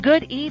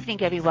Good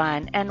evening,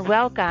 everyone, and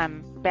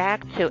welcome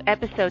back to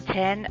episode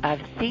 10 of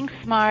Think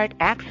Smart,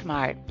 Act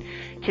Smart.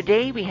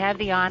 Today, we have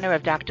the honor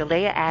of Dr.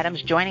 Leah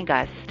Adams joining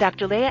us.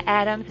 Dr. Leah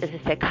Adams is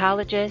a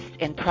psychologist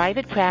in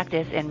private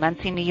practice in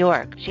Muncie, New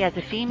York. She has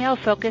a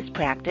female-focused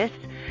practice,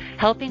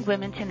 helping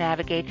women to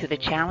navigate through the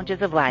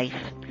challenges of life.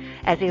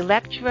 As a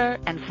lecturer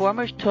and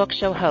former talk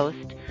show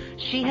host,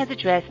 she has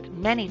addressed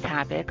many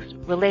topics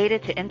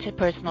related to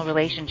interpersonal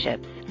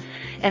relationships.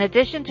 In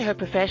addition to her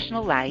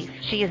professional life,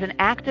 she is an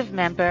active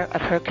member of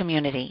her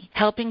community,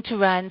 helping to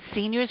run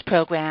seniors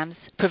programs,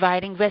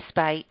 providing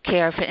respite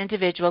care for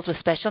individuals with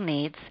special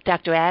needs.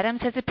 Dr.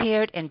 Adams has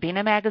appeared in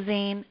Bina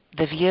Magazine,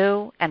 The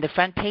View, and The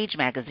Front Page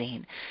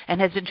Magazine,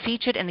 and has been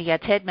featured in the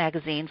Yated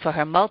magazine for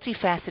her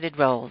multifaceted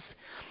roles.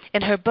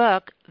 In her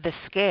book, The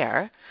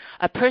Scare,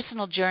 A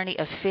Personal Journey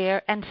of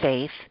Fear and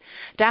Faith,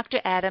 Dr.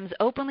 Adams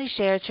openly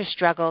shares her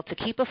struggle to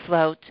keep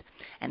afloat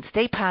and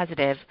stay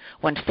positive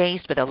when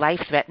faced with a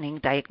life-threatening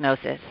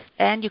diagnosis.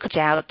 And you can reach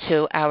out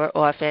to our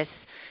office,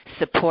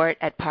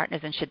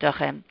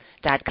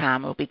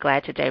 support@partnersinshidduchim.com. We'll be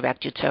glad to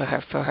direct you to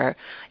her for her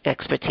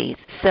expertise.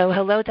 So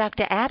hello,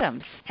 Dr.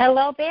 Adams.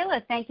 Hello,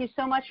 Bela. Thank you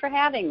so much for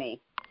having me.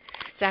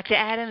 Dr.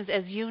 Adams,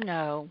 as you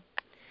know,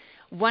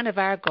 one of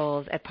our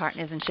goals at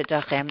Partners in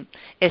Shidduchim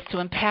is to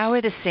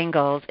empower the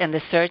singles in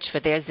the search for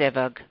their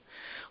zivug.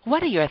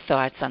 What are your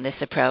thoughts on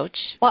this approach?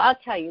 Well, I'll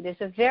tell you,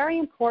 there's a very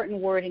important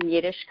word in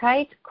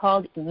Yiddishkeit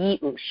called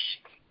yi'ush.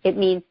 It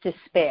means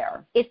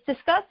despair. It's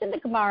discussed in the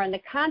Gemara in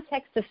the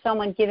context of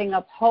someone giving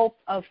up hope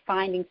of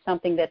finding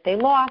something that they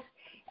lost,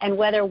 and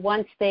whether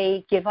once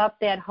they give up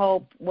that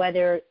hope,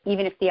 whether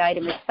even if the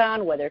item is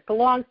found, whether it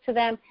belongs to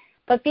them.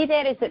 But be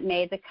that as it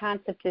may, the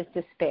concept is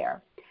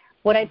despair.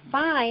 What I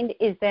find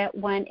is that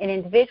when an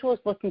individual is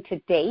looking to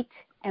date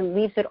and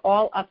leaves it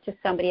all up to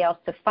somebody else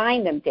to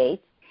find them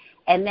dates,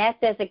 and that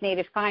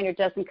designated finder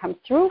doesn't come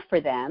through for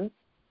them,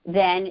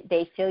 then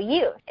they feel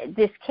used.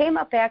 This came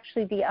up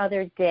actually the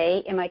other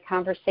day in my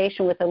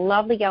conversation with a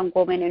lovely young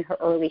woman in her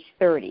early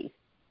 30s.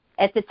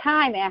 At the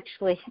time,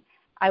 actually,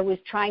 I was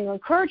trying to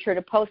encourage her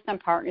to post on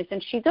Partners in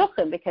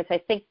Shidduchim because I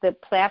think the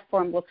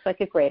platform looks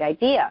like a great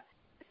idea.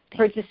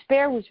 Her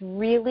despair was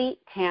really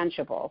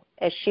tangible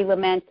as she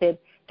lamented,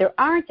 "There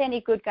aren't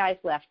any good guys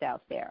left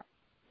out there."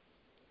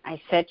 I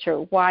said to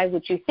her, "Why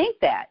would you think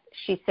that?"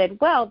 She said,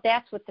 "Well,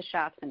 that's what the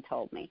Shopman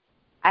told me."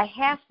 I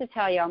have to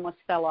tell you, I almost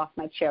fell off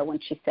my chair when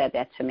she said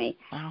that to me.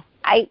 Wow.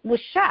 I was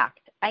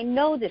shocked. I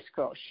know this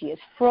girl. She is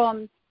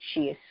frum,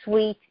 she is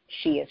sweet,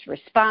 she is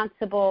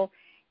responsible,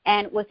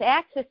 and with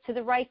access to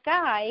the right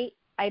guy,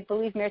 I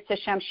believe, Mirza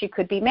Hashem, she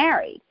could be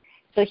married.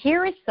 So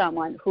here is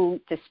someone who,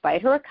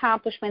 despite her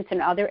accomplishments in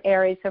other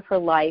areas of her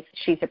life,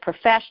 she's a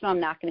professional. I'm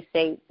not going to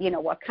say,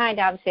 what kind.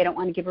 Obviously, I don't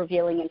want to give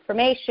revealing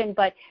information,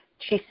 but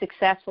she's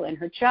successful in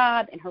her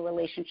job, in her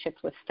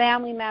relationships with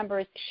family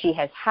members. She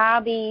has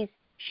hobbies.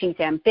 She's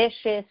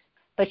ambitious.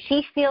 But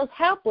she feels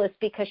helpless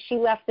because she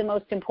left the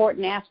most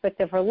important aspect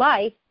of her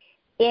life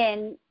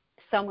in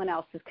someone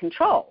else's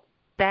control.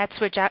 That's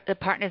where the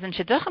Partners in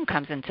Shidduchim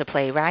comes into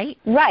play, right?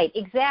 Right,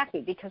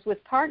 exactly, because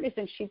with Partners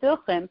in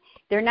Shidduchim,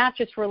 they're not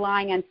just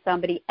relying on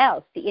somebody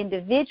else. The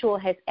individual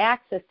has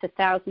access to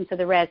thousands of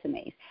the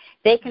resumes.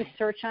 They can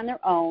search on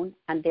their own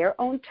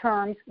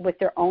terms, with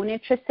their own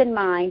interests in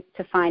mind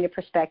to find a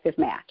prospective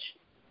match.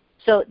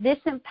 So this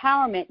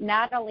empowerment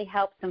not only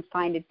helps them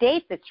find a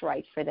date that's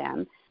right for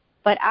them,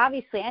 but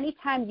obviously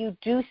anytime you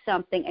do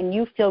something and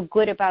you feel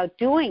good about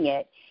doing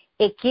it,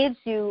 it gives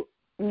you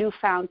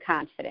newfound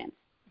confidence.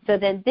 So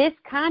then this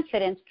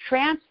confidence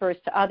transfers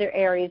to other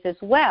areas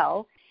as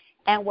well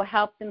and will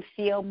help them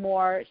feel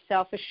more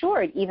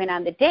self-assured even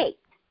on the date.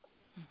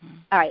 Mm-hmm.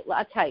 All right, well,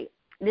 I'll tell you.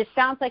 This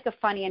sounds like a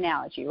funny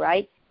analogy,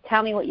 right?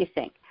 Tell me what you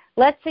think.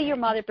 Let's say your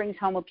mother brings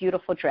home a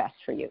beautiful dress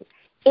for you.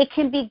 It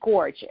can be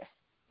gorgeous,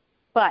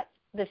 but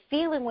the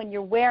feeling when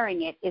you're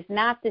wearing it is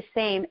not the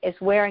same as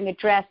wearing a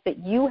dress that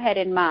you had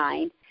in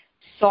mind,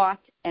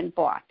 sought, and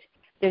bought.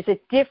 There's a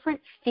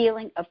different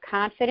feeling of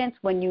confidence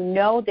when you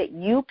know that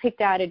you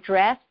picked out a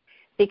dress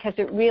because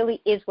it really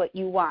is what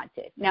you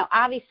wanted. Now,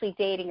 obviously,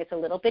 dating is a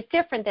little bit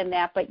different than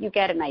that, but you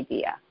get an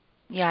idea.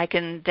 Yeah, I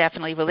can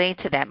definitely relate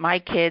to that. My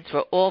kids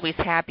were always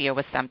happier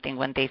with something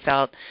when they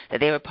felt that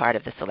they were part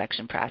of the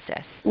selection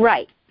process.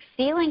 Right.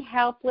 Feeling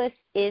helpless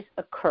is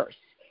a curse.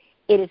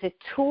 It is a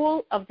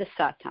tool of the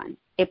Satan.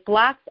 It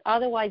blocks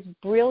otherwise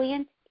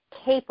brilliant,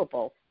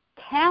 capable,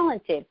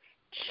 talented,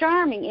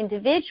 charming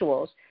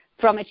individuals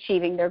from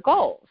achieving their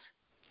goals.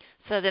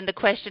 So then the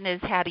question is,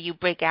 how do you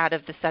break out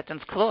of the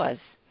Satan's claws?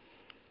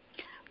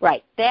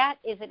 Right. That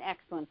is an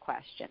excellent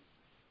question.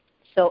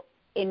 So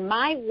in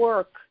my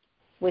work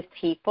with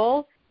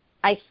people,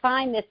 I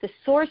find that the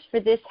source for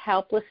this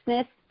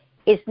helplessness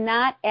is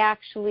not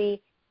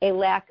actually a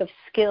lack of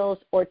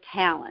skills or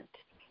talent.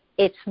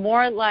 It's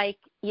more like,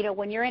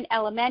 when you're in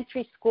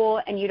elementary school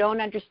and you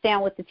don't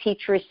understand what the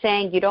teacher is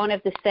saying, you don't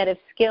have the set of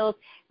skills,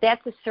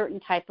 that's a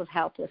certain type of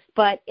helpless.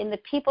 But in the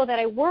people that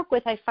I work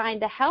with, I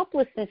find the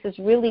helplessness is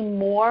really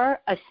more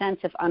a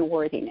sense of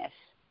unworthiness.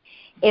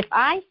 If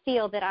I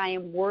feel that I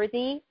am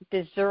worthy,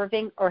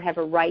 deserving, or have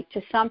a right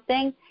to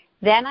something,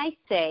 then I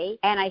say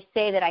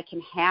that I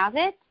can have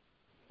it,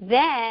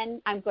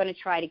 then I'm going to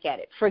try to get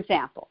it. For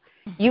example,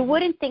 you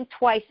wouldn't think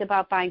twice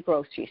about buying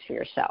groceries for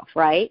yourself,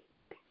 right?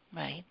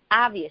 Right.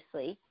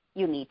 Obviously,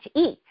 you need to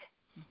eat.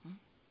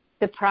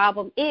 The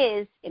problem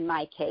is, in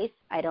my case,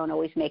 I don't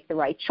always make the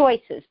right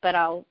choices, but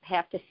I'll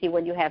have to see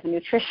when you have a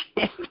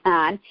nutritionist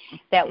on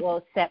that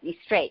will set me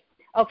straight.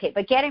 Okay,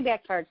 but getting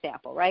back to our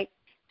example, right?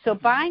 So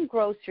buying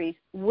groceries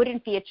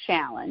wouldn't be a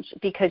challenge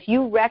because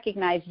you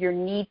recognize your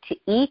need to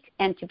eat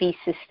and to be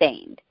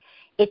sustained.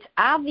 It's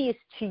obvious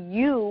to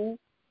you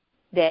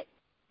that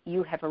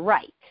you have a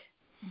right,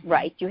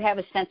 right? You have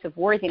a sense of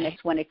worthiness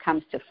when it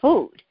comes to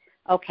food.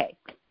 Okay.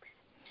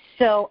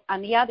 So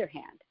on the other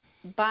hand,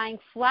 buying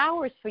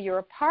flowers for your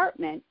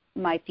apartment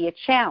might be a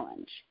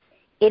challenge.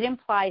 It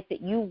implies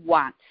that you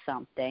want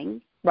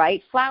something,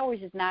 right? Flowers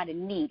is not a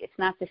need. It's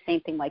not the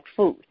same thing like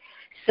food.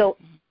 So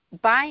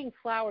buying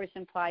flowers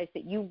implies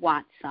that you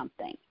want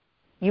something.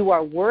 You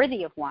are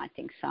worthy of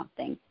wanting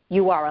something.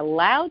 You are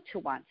allowed to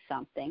want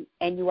something,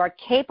 and you are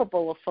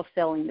capable of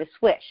fulfilling this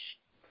wish.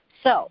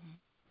 So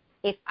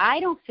if I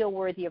don't feel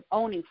worthy of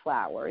owning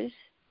flowers,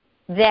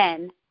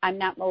 then I'm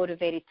not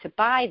motivated to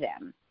buy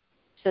them.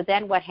 So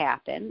then what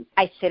happens?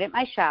 I sit at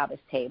my Shabbos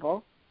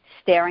table,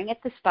 staring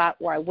at the spot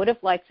where I would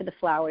have liked for the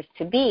flowers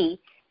to be,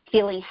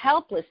 feeling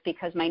helpless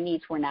because my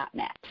needs were not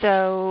met.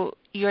 So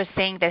you're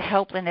saying that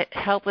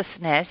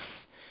helplessness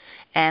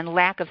and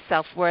lack of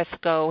self-worth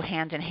go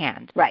hand in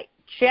hand. Right.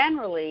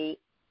 Generally,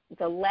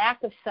 the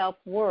lack of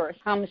self-worth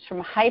comes from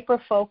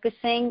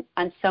hyper-focusing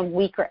on some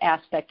weaker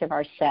aspect of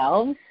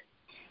ourselves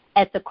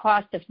at the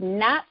cost of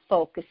not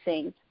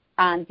focusing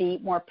on the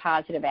more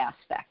positive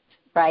aspect,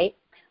 right?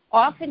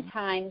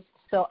 Oftentimes,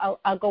 so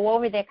I'll go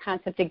over that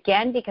concept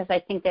again because I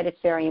think that it's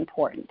very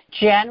important.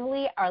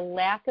 Generally, our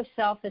lack of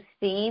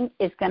self-esteem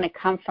is going to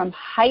come from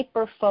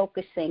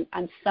hyper-focusing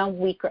on some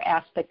weaker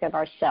aspect of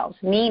ourselves,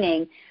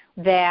 meaning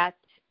that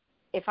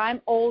if I'm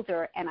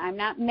older and I'm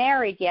not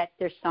married yet,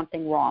 there's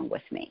something wrong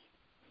with me.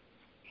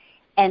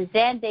 And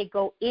then they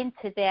go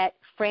into that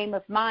frame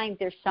of mind,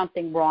 there's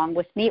something wrong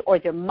with me, or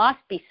there must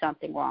be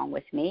something wrong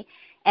with me.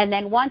 And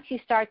then once you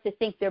start to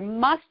think there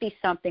must be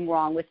something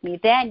wrong with me,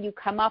 then you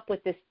come up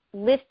with this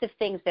list of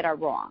things that are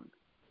wrong,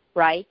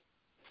 right?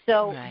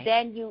 So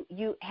then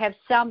you have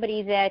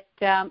somebody that,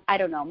 I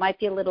don't know, might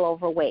be a little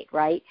overweight,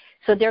 right?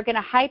 So they're going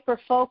to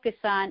hyper-focus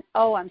on,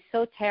 oh, I'm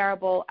so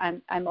terrible,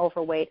 I'm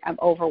overweight,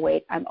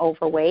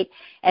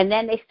 and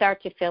then they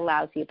start to feel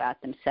lousy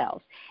about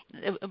themselves.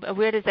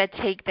 Where does that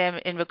take them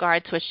in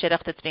regard to a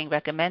shidduch that's being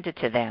recommended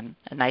to them,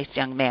 a nice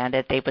young man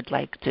that they would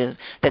like to,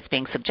 that's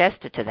being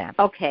suggested to them?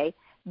 Okay,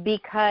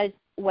 because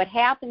what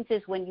happens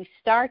is when you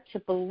start to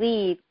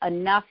believe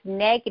enough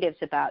negatives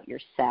about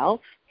yourself,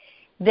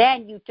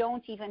 then you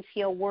don't even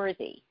feel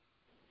worthy.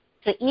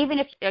 So even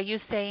if... Are you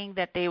saying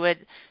that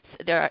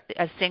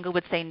a single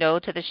would say no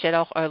to the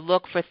shidduch or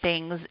look for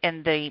things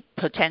in the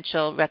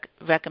potential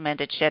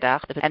recommended shidduch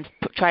and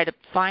try to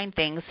find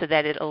things so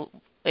that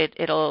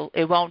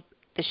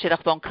the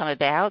shidduch won't come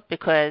about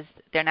because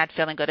they're not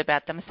feeling good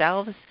about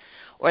themselves?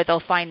 Or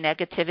they'll find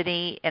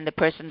negativity in the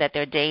person that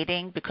they're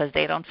dating because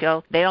they don't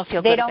feel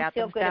good about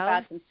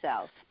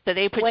themselves. So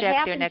they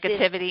project their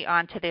negativity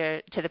onto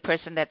the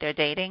person that they're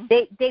dating.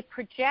 They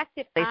project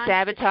it. They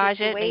sabotage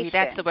it. Maybe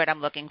that's the word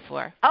I'm looking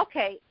for.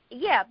 Okay,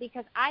 yeah,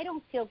 because I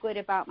don't feel good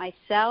about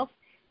myself.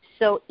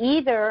 So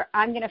either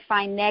I'm going to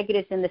find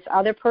negatives in this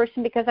other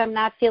person because I'm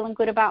not feeling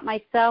good about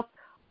myself,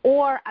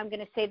 or I'm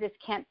going to say this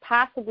can't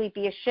possibly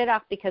be a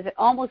shidduch because it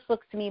almost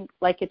looks to me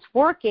like it's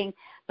working,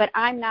 but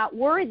I'm not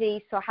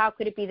worthy, so how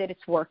could it be that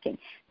it's working?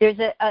 There's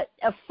a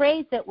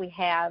phrase that we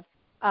have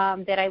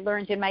that I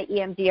learned in my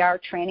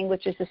EMDR training,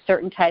 which is a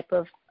certain type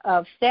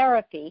of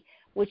therapy,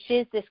 which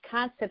is this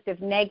concept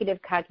of negative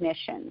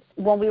cognitions.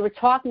 When we were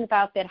talking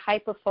about that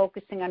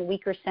hyper-focusing on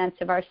weaker sense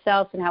of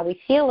ourselves and how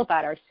we feel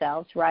about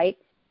ourselves, right?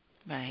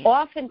 Right.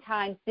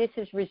 Oftentimes, this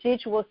is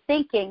residual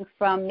thinking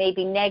from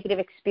maybe negative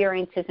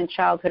experiences in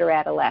childhood or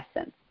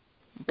adolescence,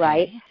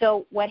 right?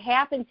 So what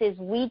happens is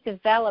we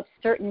develop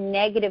certain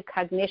negative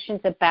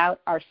cognitions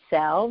about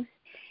ourselves,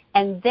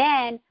 and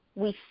then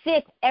we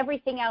fit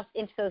everything else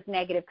into those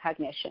negative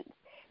cognitions.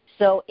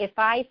 So if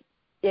I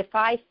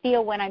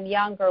feel when I'm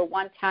younger,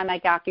 one time I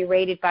got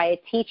berated by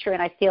a teacher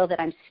and I feel that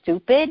I'm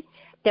stupid,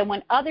 then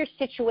when other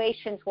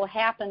situations will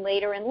happen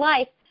later in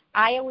life,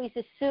 I always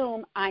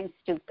assume I'm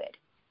stupid.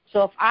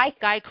 So if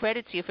guy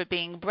credits you for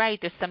being bright,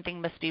 there's something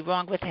must be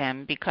wrong with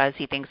him because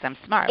he thinks I'm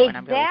smart when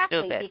I'm really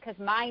stupid. Exactly, because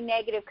my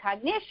negative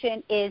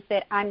cognition is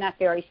that I'm not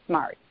very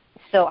smart.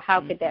 So how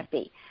could that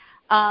be?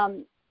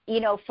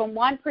 From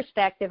one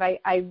perspective,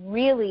 I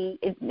really,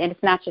 and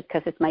it's not just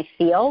because it's my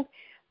field,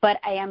 but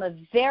I am a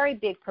very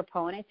big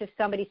proponent of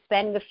somebody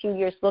spending a few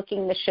years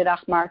looking in the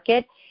shidduch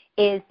market,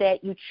 is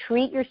that you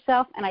treat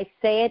yourself, and I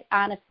say it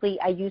honestly,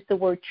 I use the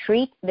word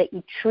treat, that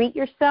you treat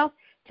yourself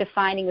to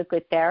finding a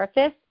good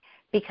therapist,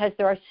 because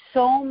there are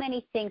so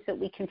many things that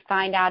we can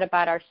find out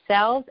about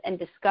ourselves and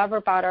discover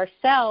about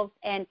ourselves,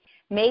 and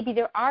maybe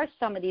there are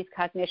some of these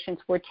cognitions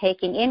we're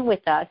taking in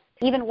with us,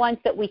 even ones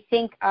that we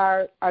think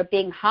are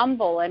being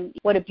humble, and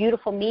what a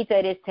beautiful mitzvah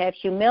it is to have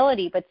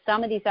humility, but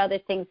some of these other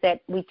things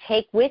that we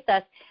take with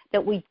us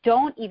that we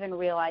don't even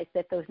realize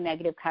that those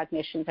negative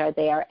cognitions are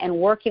there. And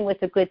working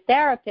with a good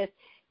therapist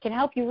can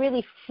help you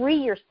really free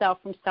yourself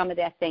from some of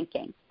that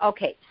thinking.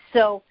 Okay,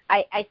 so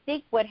I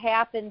think what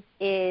happens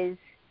is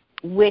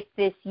with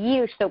this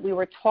use that we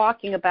were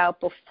talking about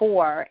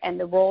before and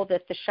the role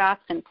that the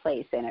shotgun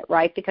plays in it,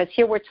 right? Because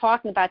here we're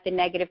talking about the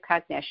negative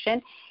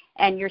cognition,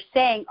 and you're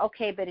saying,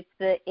 okay, but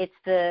it's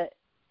the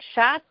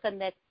shotgun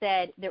that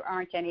said there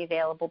aren't any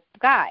available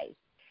guys.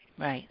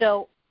 Right.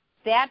 So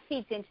that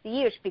feeds into the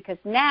use, because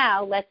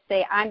now let's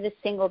say I'm the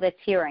single that's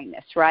hearing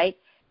this, right?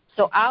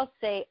 So I'll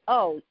say,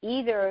 oh,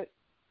 either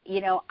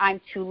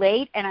I'm too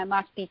late, and I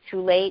must be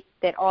too late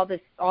that all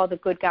the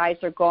good guys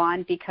are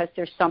gone because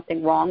there's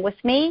something wrong with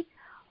me,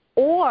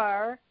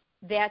 or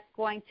that's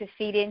going to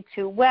feed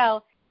into,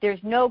 well, there's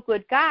no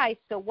good guys,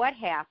 so what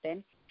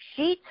happened?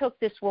 She took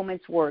this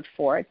woman's word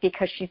for it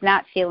because she's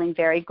not feeling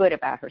very good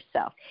about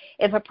herself.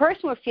 If a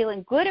person were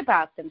feeling good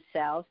about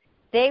themselves,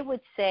 they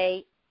would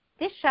say,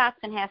 this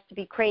shotgun has to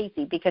be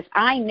crazy because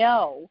I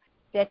know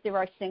that there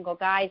are single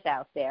guys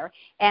out there,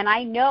 and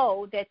I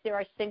know that there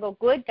are single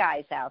good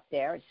guys out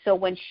there. So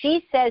when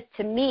she says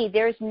to me,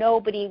 there's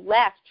nobody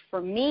left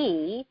for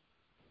me,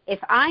 if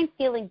I'm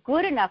feeling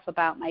good enough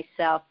about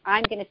myself,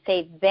 I'm going to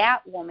say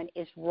that woman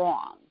is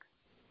wrong.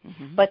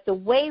 Mm-hmm. But the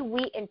way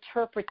we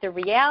interpret the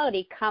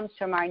reality comes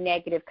from our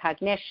negative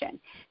cognition.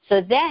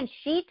 So then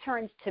she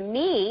turns to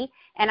me,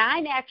 and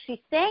I'm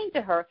actually saying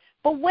to her,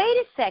 but wait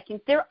a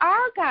second, there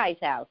are guys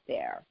out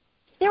there.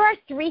 There are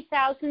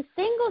 3,000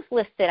 singles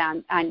listed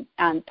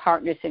on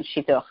Partners in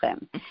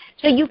Shidduchim.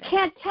 So you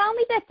can't tell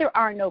me that there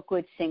are no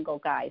good single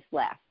guys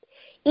left.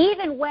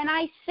 Even when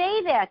I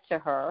say that to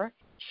her,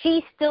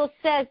 she still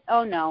says,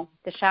 oh, no,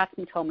 the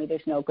shotgun told me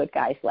there's no good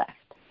guys left.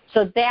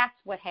 So that's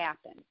what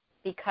happened,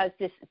 because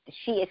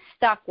she is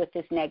stuck with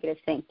this negative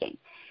thinking.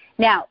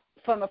 Now,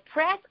 from a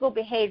practical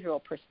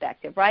behavioral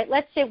perspective, right,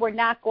 let's say we're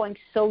not going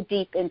so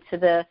deep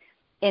into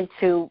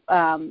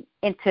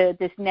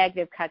this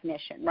negative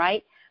cognition,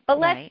 right? But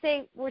let's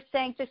say we're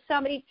saying to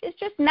somebody is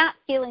just not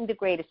feeling the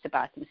greatest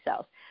about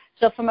themselves.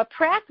 So from a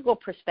practical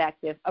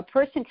perspective, a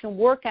person can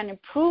work on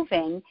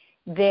improving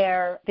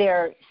their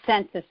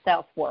sense of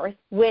self-worth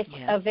with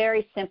a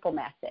very simple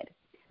method.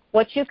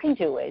 What you can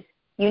do is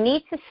you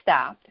need to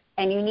stop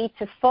and you need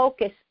to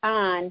focus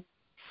on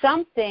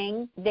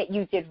something that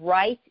you did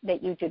right,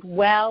 that you did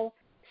well,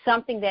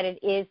 something that it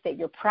is that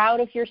you're proud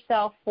of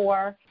yourself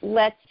for.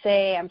 Let's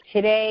say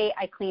today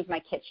I cleaned my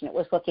kitchen. It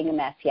was looking a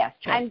mess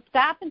yesterday. And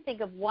stop and think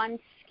of one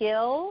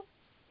skill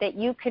that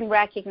you can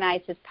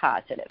recognize as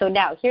positive. So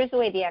now here's the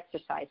way the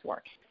exercise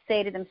works.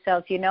 Say to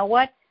themselves, you know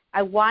what?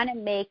 I want to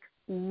make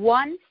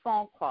one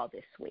phone call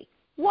this week.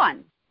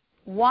 One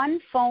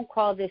phone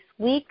call this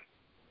week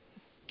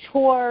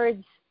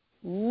towards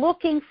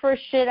looking for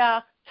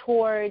shidduch,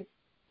 towards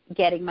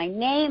getting my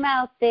name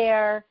out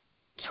there,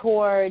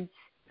 towards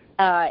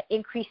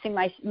increasing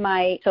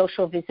my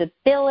social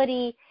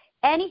visibility,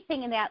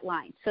 anything in that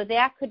line. So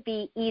that could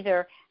be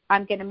either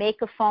I'm going to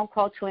make a phone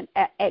call to an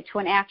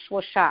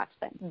actual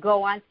shopman,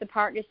 go onto the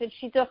Partners in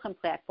Shidduchim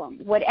platform,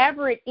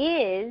 whatever it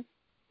is,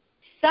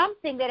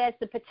 something that has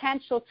the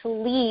potential to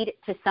lead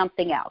to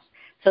something else.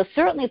 So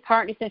certainly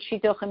Partners in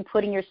Shidduchim,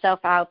 putting yourself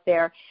out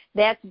there,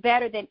 that's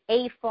better than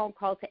a phone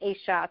call to a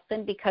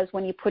shopman, because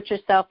when you put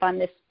yourself on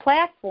this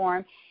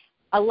platform,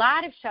 a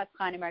lot of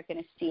shotchanim are going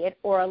to see it,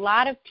 or a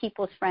lot of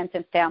people's friends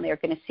and family are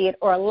going to see it,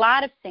 or a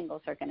lot of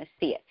singles are going to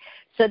see it.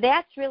 So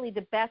that's really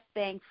the best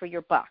bang for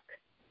your buck,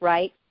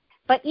 right?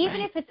 But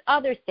even if it's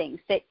other things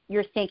that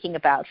you're thinking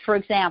about, for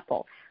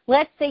example,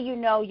 let's say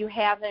you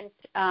haven't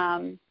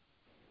had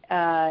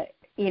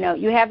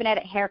a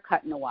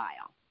haircut in a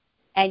while,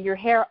 and your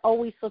hair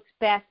always looks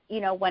best,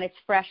 when it's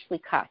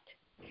freshly cut.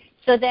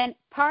 So then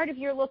part of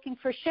your looking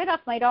for shidduch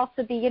might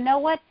also be, you know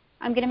what?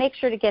 I'm going to make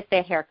sure to get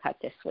that haircut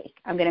this week.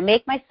 I'm going to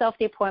make myself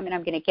the appointment.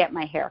 I'm going to get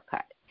my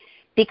haircut.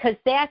 Because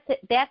that's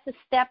a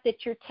step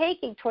that you're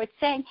taking towards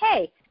saying,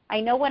 hey, I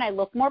know when I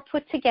look more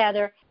put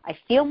together, I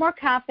feel more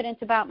confident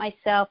about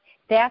myself.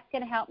 That's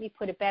going to help me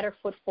put a better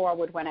foot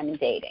forward when I'm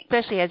dating.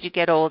 Especially as you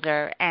get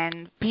older,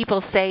 and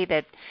people say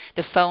that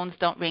the phones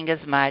don't ring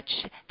as much,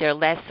 there are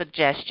less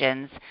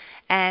suggestions,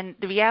 and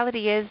the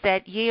reality is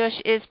that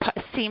Yush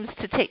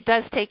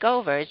does take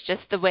over. It's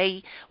just the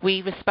way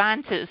we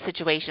respond to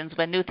situations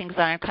when new things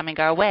aren't coming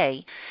our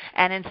way,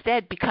 and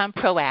instead become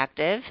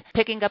proactive,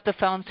 picking up the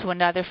phone to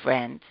another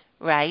friend.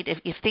 Right?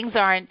 If things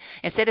aren't,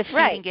 instead of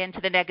feeding into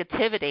the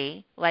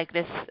negativity, like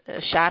this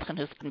shotgun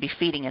who's going to be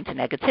feeding into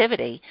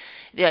negativity,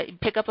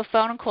 pick up a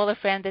phone and call a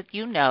friend that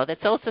you know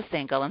that's also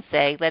single and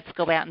say, let's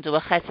go out and do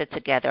a chesed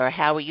together, or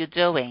how are you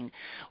doing?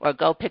 Or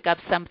go pick up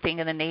something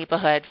in the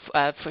neighborhood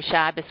for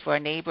Shabbos for a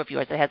neighbor of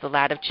yours that has a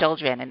lot of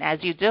children. And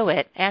as you do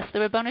it, ask the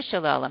Ribono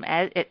Shel Olam.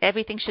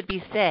 Everything should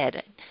be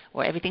said,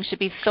 or everything should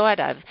be thought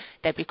of,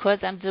 that because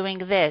I'm doing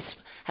this,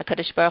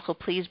 HaKadosh Baruch Hu,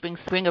 please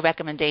bring a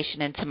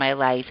recommendation into my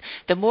life.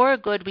 The more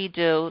good we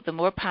do, the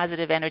more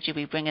positive energy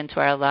we bring into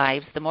our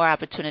lives, the more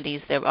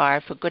opportunities there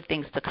are for good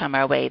things to come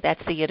our way.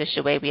 That's the Yiddish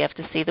way we have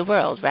to see the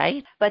world,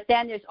 right? But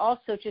then there's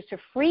also just a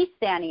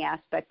freestanding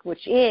aspect,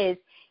 which is,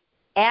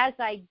 as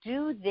I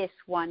do this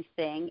one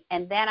thing,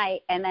 and then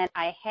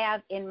I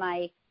have in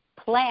my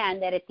plan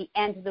that at the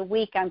end of the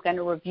week I'm going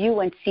to review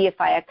and see if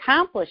I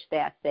accomplished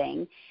that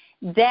thing,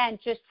 then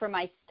just for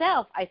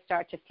myself, I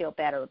start to feel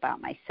better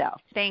about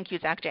myself. Thank you,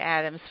 Dr.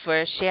 Adams,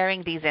 for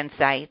sharing these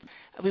insights.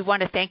 We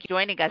want to thank you for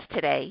joining us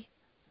today.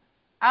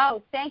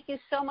 Oh, thank you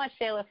so much,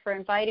 Shayla, for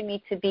inviting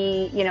me to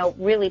be,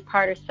 really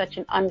part of such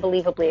an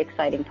unbelievably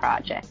exciting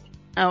project.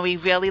 We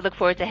really look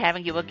forward to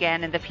having you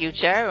again in the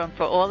future. And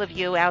for all of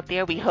you out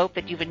there, we hope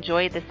that you've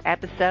enjoyed this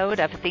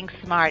episode of Think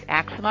Smart,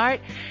 Act Smart,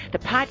 the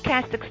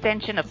podcast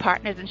extension of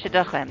Partners in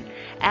Shidduchim.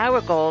 Our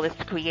goal is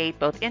to create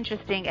both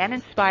interesting and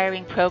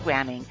inspiring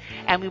programming,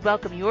 and we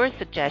welcome your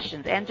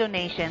suggestions and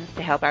donations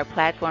to help our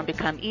platform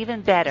become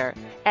even better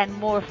and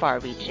more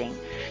far-reaching.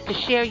 To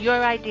share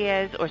your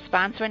ideas or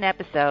sponsor an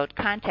episode,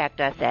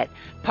 contact us at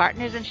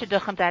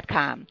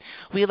partnersinshidduchim.com.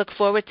 We look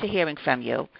forward to hearing from you.